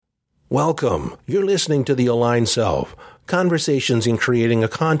Welcome. You're listening to The Aligned Self, Conversations in Creating a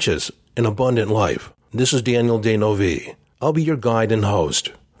Conscious and Abundant Life. This is Daniel D'Neuville. I'll be your guide and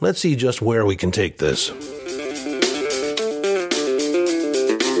host. Let's see just where we can take this.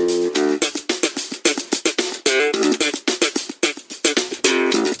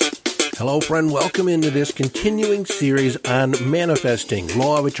 Hello, friend. Welcome into this continuing series on manifesting,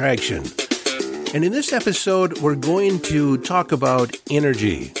 law of attraction. And in this episode, we're going to talk about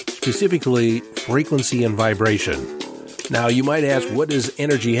energy, specifically frequency and vibration. Now, you might ask, what does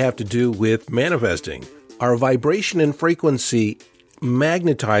energy have to do with manifesting? Our vibration and frequency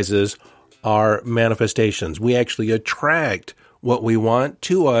magnetizes our manifestations. We actually attract what we want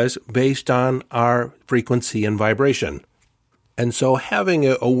to us based on our frequency and vibration. And so having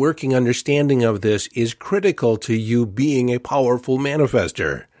a working understanding of this is critical to you being a powerful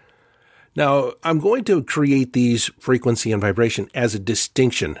manifester. Now, I'm going to create these frequency and vibration as a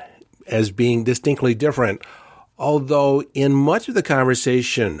distinction, as being distinctly different, although in much of the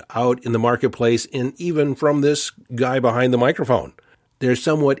conversation out in the marketplace, and even from this guy behind the microphone, they're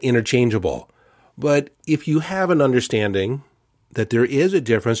somewhat interchangeable. But if you have an understanding that there is a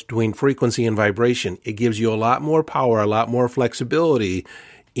difference between frequency and vibration, it gives you a lot more power, a lot more flexibility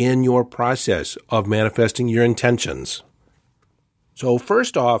in your process of manifesting your intentions. So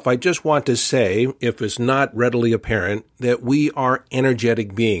first off, I just want to say, if it's not readily apparent, that we are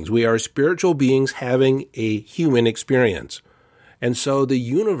energetic beings. We are spiritual beings having a human experience. And so the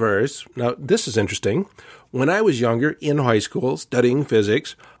universe, now this is interesting. When I was younger in high school studying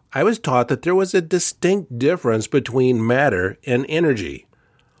physics, I was taught that there was a distinct difference between matter and energy.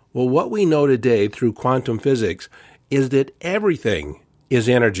 Well, what we know today through quantum physics is that everything is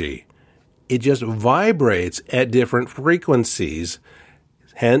energy. It just vibrates at different frequencies.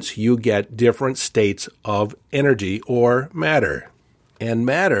 Hence, you get different states of energy or matter. And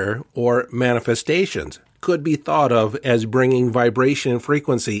matter, or manifestations, could be thought of as bringing vibration and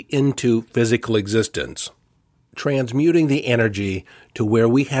frequency into physical existence, transmuting the energy to where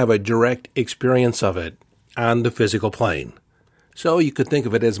we have a direct experience of it on the physical plane. So you could think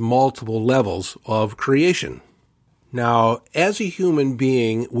of it as multiple levels of creation. Now, as a human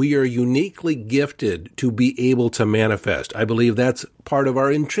being, we are uniquely gifted to be able to manifest. I believe that's part of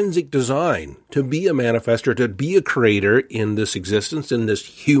our intrinsic design, to be a manifester, to be a creator in this existence, in this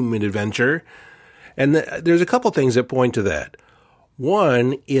human adventure. And there's a couple things that point to that.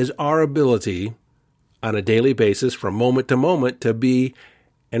 One is our ability on a daily basis, from moment to moment, to be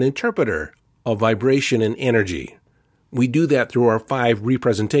an interpreter of vibration and energy. We do that through our 5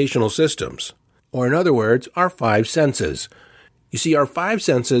 representational systems, or in other words, our 5 senses. You see, our 5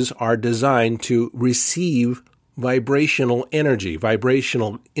 senses are designed to receive vibrational energy,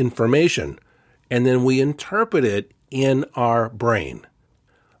 vibrational information, and then we interpret it in our brain.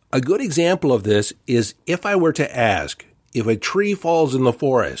 A good example of this is if I were to ask, if a tree falls in the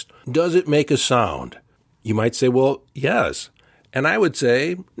forest, does it make a sound? You might say, well, yes. And I would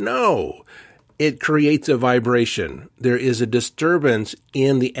say, no. It creates a vibration. There is a disturbance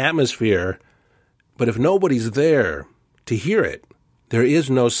in the atmosphere, but if nobody's there to hear it, there is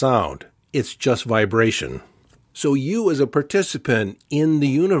no sound. It's just vibration. So you as a participant in the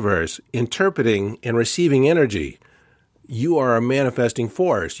universe, interpreting and receiving energy, you are a manifesting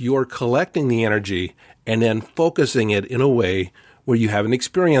force. You're collecting the energy and then focusing it in a way where you have an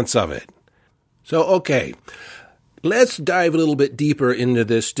experience of it. So, okay, let's dive a little bit deeper into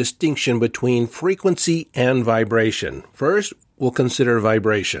this distinction between frequency and vibration. First, we'll consider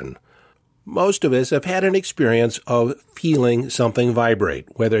vibration. Most of us have had an experience of feeling something vibrate,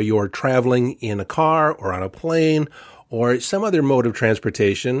 whether you're traveling in a car or on a plane or some other mode of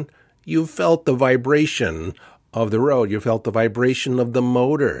transportation. You've felt the vibration of the road. You felt the vibration of the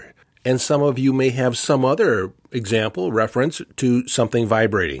motor. And some of you may have some other example, reference to something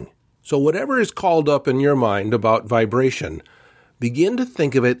vibrating. So whatever is called up in your mind about vibration, begin to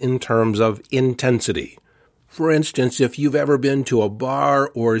think of it in terms of intensity. For instance, if you've ever been to a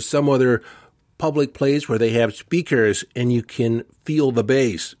bar or some other public place where they have speakers and you can feel the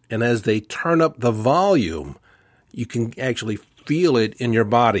bass, and as they turn up the volume, you can actually feel it in your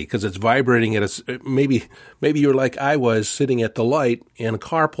body because it's vibrating at a, maybe you're like I was sitting at the light and a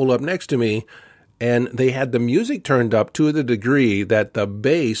car pulled up next to me and they had the music turned up to the degree that the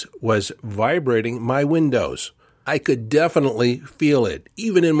bass was vibrating my windows. I could definitely feel it,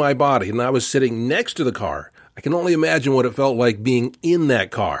 even in my body, and I was sitting next to the car. I can only imagine what it felt like being in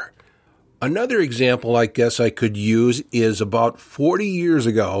that car. Another example I guess I could use is about 40 years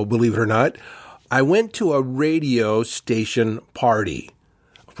ago, believe it or not, I went to a radio station party.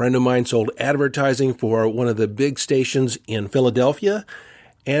 A friend of mine sold advertising for one of the big stations in Philadelphia,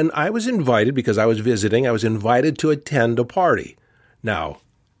 And I was invited, because I was visiting, I was invited to attend a party. Now,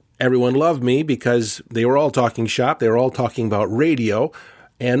 everyone loved me because they were all talking shop, they were all talking about radio,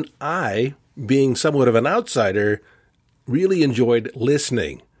 and I, being somewhat of an outsider, really enjoyed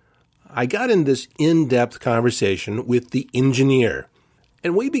listening. I got in this in-depth conversation with the engineer,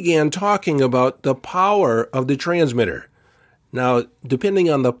 and we began talking about the power of the transmitter. Now, depending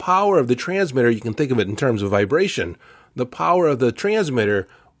on the power of the transmitter, you can think of it in terms of vibration. The power of the transmitter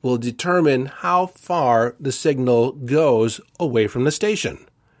will determine how far the signal goes away from the station.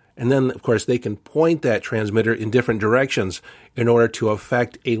 And then, of course, they can point that transmitter in different directions in order to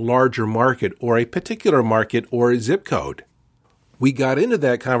affect a larger market or a particular market or zip code. We got into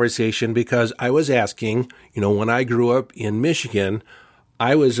that conversation because I was asking, when I grew up in Michigan,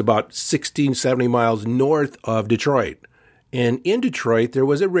 I was about 60, 70 miles north of Detroit. And in Detroit, there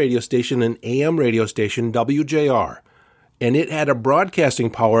was a radio station, an AM radio station, WJR. And it had a broadcasting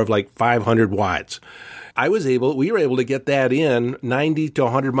power of like 500 watts. We were able to get that in 90 to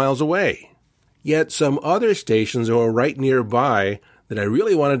 100 miles away. Yet some other stations that were right nearby that I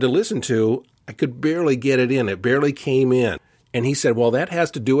really wanted to listen to, I could barely get it in. It barely came in. And he said, well, that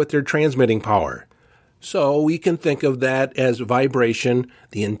has to do with their transmitting power. So we can think of that as vibration,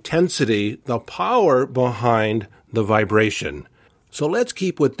 the intensity, the power behind the vibration. So let's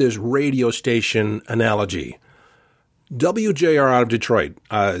keep with this radio station analogy. WJR out of Detroit,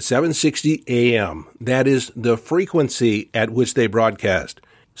 760 AM. That is the frequency at which they broadcast.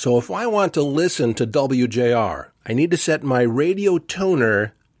 So if I want to listen to WJR, I need to set my radio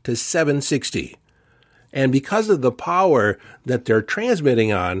tuner to 760. And because of the power that they're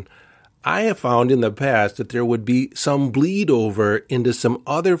transmitting on, I have found in the past that there would be some bleed over into some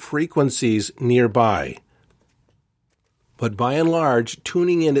other frequencies nearby. But by and large,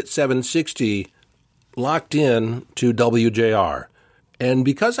 tuning in at 760 locked in to WJR. And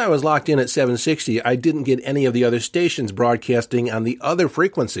because I was locked in at 760, I didn't get any of the other stations broadcasting on the other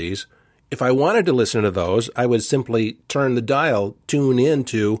frequencies. If I wanted to listen to those, I would simply turn the dial, tune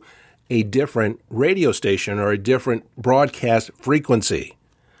into a different radio station or a different broadcast frequency.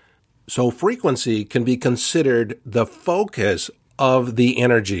 So frequency can be considered the focus of the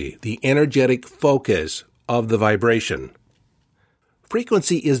energy, the energetic focus of the vibration.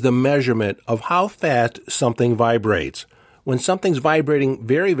 Frequency is the measurement of how fast something vibrates. When something's vibrating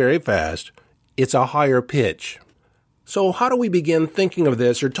very, very fast, it's a higher pitch. So how do we begin thinking of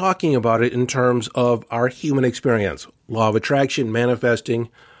this or talking about it in terms of our human experience? Law of attraction, manifesting.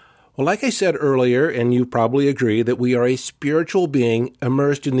 Well, like I said earlier, and you probably agree, that we are a spiritual being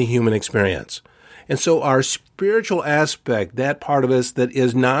immersed in the human experience. And so our spiritual aspect, that part of us that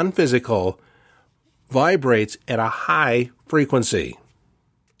is non-physical, vibrates at a high frequency.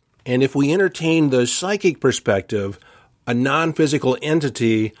 And if we entertain the psychic perspective, a non-physical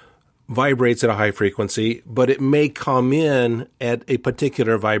entity vibrates at a high frequency, but it may come in at a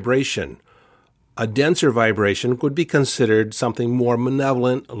particular vibration. A denser vibration would be considered something more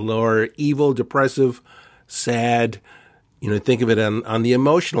malevolent, or evil, depressive, sad. Think of it on the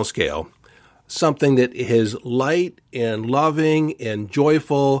emotional scale. Something that is light and loving and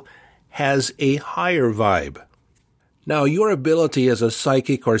joyful has a higher vibe. Now, your ability as a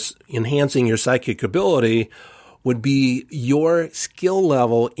psychic or enhancing your psychic ability would be your skill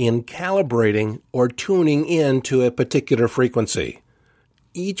level in calibrating or tuning in to a particular frequency.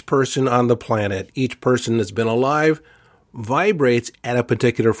 Each person on the planet, each person that's been alive, vibrates at a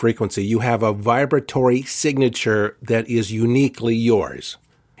particular frequency. You have a vibratory signature that is uniquely yours.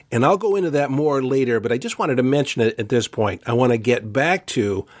 And I'll go into that more later, but I just wanted to mention it at this point. I want to get back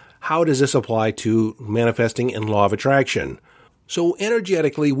to how does this apply to manifesting and law of attraction. So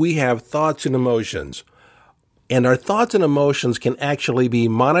energetically, we have thoughts and emotions. And our thoughts and emotions can actually be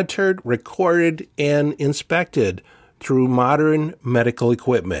monitored, recorded, and inspected through modern medical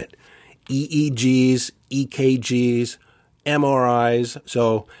equipment. EEGs, EKGs, MRIs,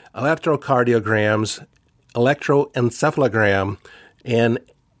 so electrocardiograms, electroencephalogram, and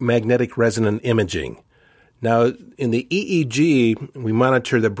magnetic resonant imaging. Now, in the EEG, we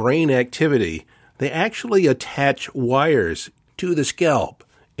monitor the brain activity. They actually attach wires to the scalp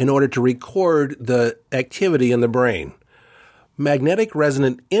in order to record the activity in the brain. Magnetic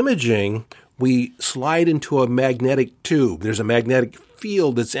resonant imaging, we slide into a magnetic tube. There's a magnetic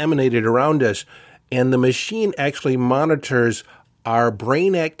field that's emanated around us, and the machine actually monitors our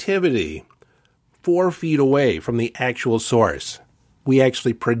brain activity 4 feet away from the actual source. We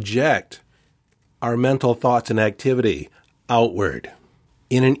actually project our mental thoughts and activity outward.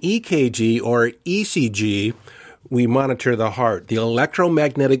 In an EKG or ECG, we monitor the heart, the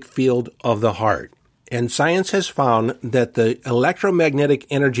electromagnetic field of the heart. And science has found that the electromagnetic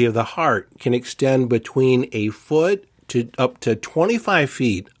energy of the heart can extend between a foot to up to 25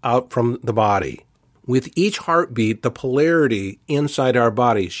 feet out from the body. With each heartbeat, the polarity inside our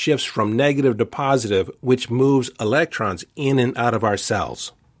body shifts from negative to positive, which moves electrons in and out of our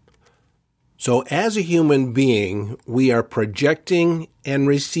cells. So as a human being, we are projecting and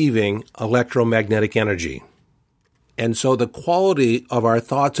receiving electromagnetic energy. And so the quality of our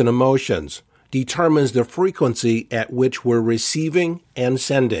thoughts and emotions determines the frequency at which we're receiving and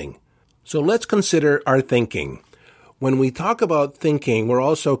sending. So let's consider our thinking. When we talk about thinking, we're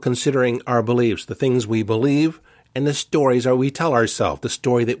also considering our beliefs, the things we believe, and the stories that we tell ourselves, the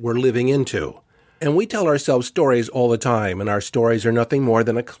story that we're living into. And we tell ourselves stories all the time, and our stories are nothing more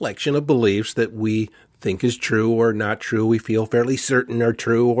than a collection of beliefs that we think is true or not true, we feel fairly certain are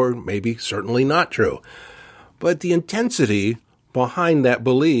true, or maybe certainly not true. But the intensity behind that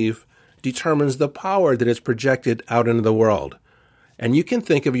belief determines the power that is projected out into the world. And you can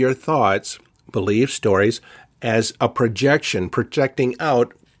think of your thoughts, beliefs, stories, as a projection, projecting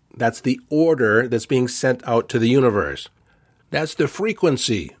out. That's the order that's being sent out to the universe. That's the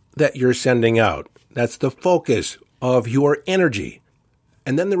frequency that you're sending out. That's the focus of your energy.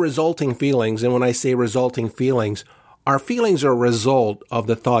 And then the resulting feelings, and when I say resulting feelings, our feelings are a result of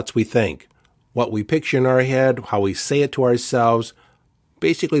the thoughts we think, what we picture in our head, how we say it to ourselves,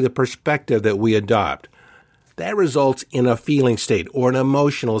 basically the perspective that we adopt. That results in a feeling state or an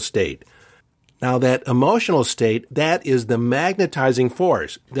emotional state. Now that emotional state, that is the magnetizing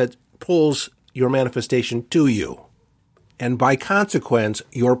force that pulls your manifestation to you. And by consequence,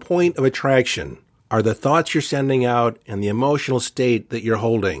 your point of attraction are the thoughts you're sending out and the emotional state that you're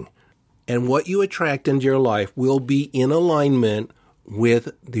holding. And what you attract into your life will be in alignment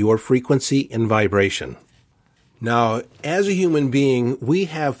with your frequency and vibration. Now, as a human being, we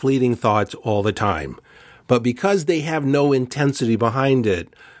have fleeting thoughts all the time. But because they have no intensity behind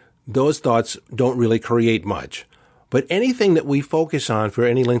it, those thoughts don't really create much. But anything that we focus on for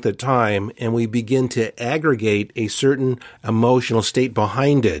any length of time and we begin to aggregate a certain emotional state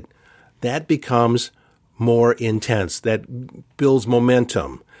behind it, that becomes more intense. That builds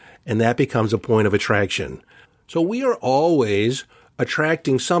momentum, and that becomes a point of attraction. So we are always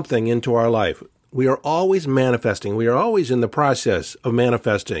attracting something into our life. We are always manifesting. We are always in the process of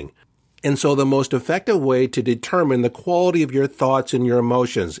manifesting. And so the most effective way to determine the quality of your thoughts and your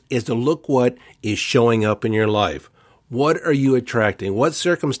emotions is to look what is showing up in your life. What are you attracting? What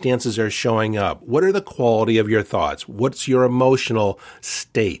circumstances are showing up? What are the quality of your thoughts? What's your emotional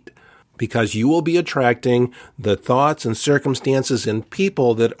state? Because you will be attracting the thoughts and circumstances and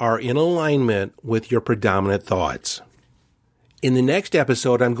people that are in alignment with your predominant thoughts. In the next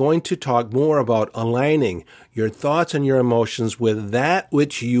episode, I'm going to talk more about aligning your thoughts and your emotions with that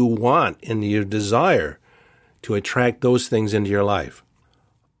which you want and your desire to attract those things into your life.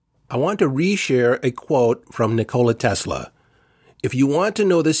 I want to reshare a quote from Nikola Tesla. If you want to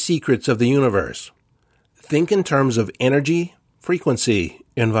know the secrets of the universe, think in terms of energy, frequency,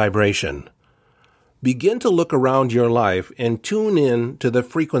 and vibration. Begin to look around your life and tune in to the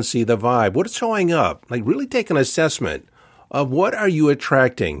frequency, the vibe, what's showing up. Like really take an assessment of what are you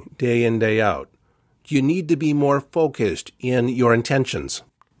attracting day in, day out. You need to be more focused in your intentions,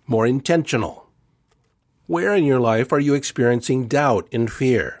 more intentional. Where in your life are you experiencing doubt and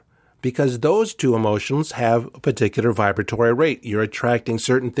fear? Because those two emotions have a particular vibratory rate. You're attracting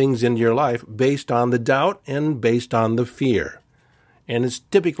certain things into your life based on the doubt and based on the fear. And it's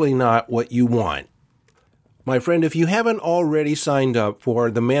typically not what you want. My friend, if you haven't already signed up for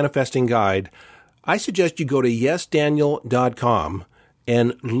the Manifesting Guide, I suggest you go to yesdaniel.com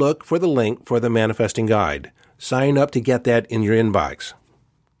and look for the link for the Manifesting Guide. Sign up to get that in your inbox.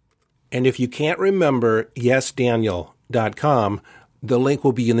 And if you can't remember yesdaniel.com, the link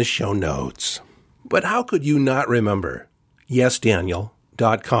will be in the show notes. But how could you not remember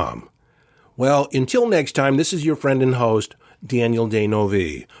yesdaniel.com? Well, until next time, this is your friend and host, Daniel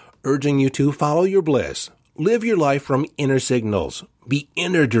D'Neuville, urging you to follow your bliss, live your life from inner signals, be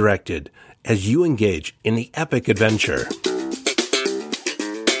inner directed, as you engage in the epic adventure.